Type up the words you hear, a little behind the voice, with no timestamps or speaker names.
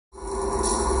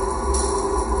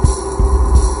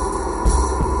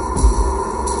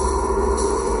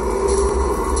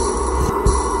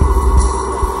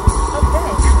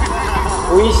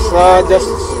just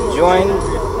join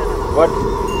what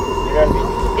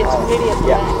it's really a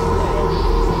yeah.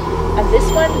 And this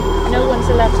one, no one's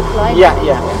allowed to climb. Yeah.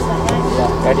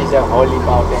 That is a holy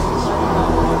mountain.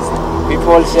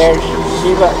 People say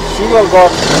Shiva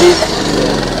got this.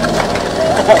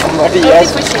 But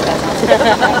yes.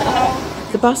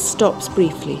 The bus stops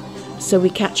briefly, so we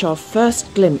catch our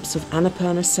first glimpse of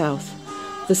Annapurna South,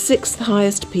 the 6th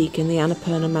highest peak in the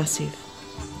Annapurna Massif,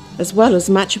 as well as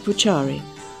Machapuchari,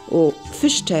 or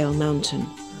Fishtail Mountain,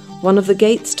 one of the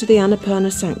gates to the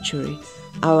Annapurna Sanctuary,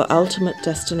 our ultimate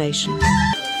destination.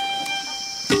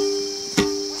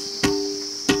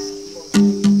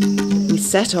 We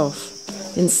set off,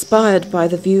 inspired by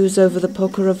the views over the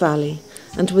Pokhara Valley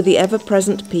and with the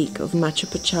ever-present peak of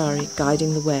Machapuchari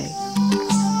guiding the way.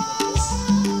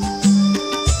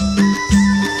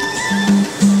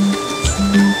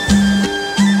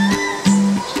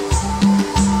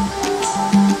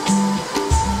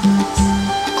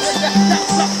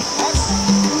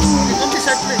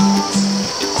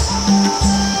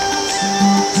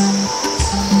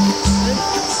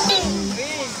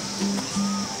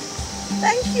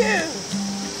 Thank you.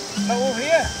 Over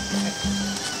here.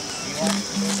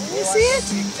 You see it?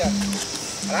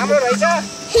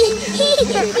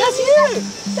 That's you.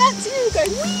 That's you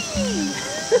going wee.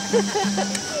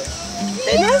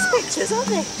 They're nice pictures, aren't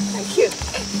they? Thank you.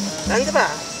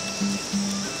 Wunderbar.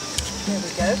 There we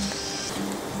go.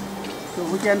 So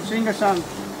we can sing a song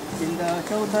in the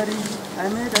Chaudhary. I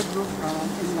made a group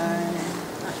in my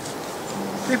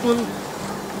people.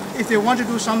 If they want to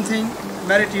do something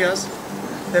meritorious,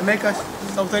 they make a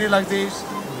Chaudhary like this.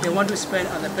 They want to spend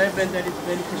on the payment that is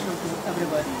beneficial to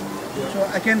everybody. So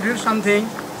I can read something.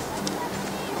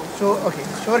 So okay,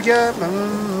 Swargya.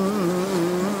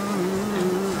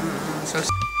 So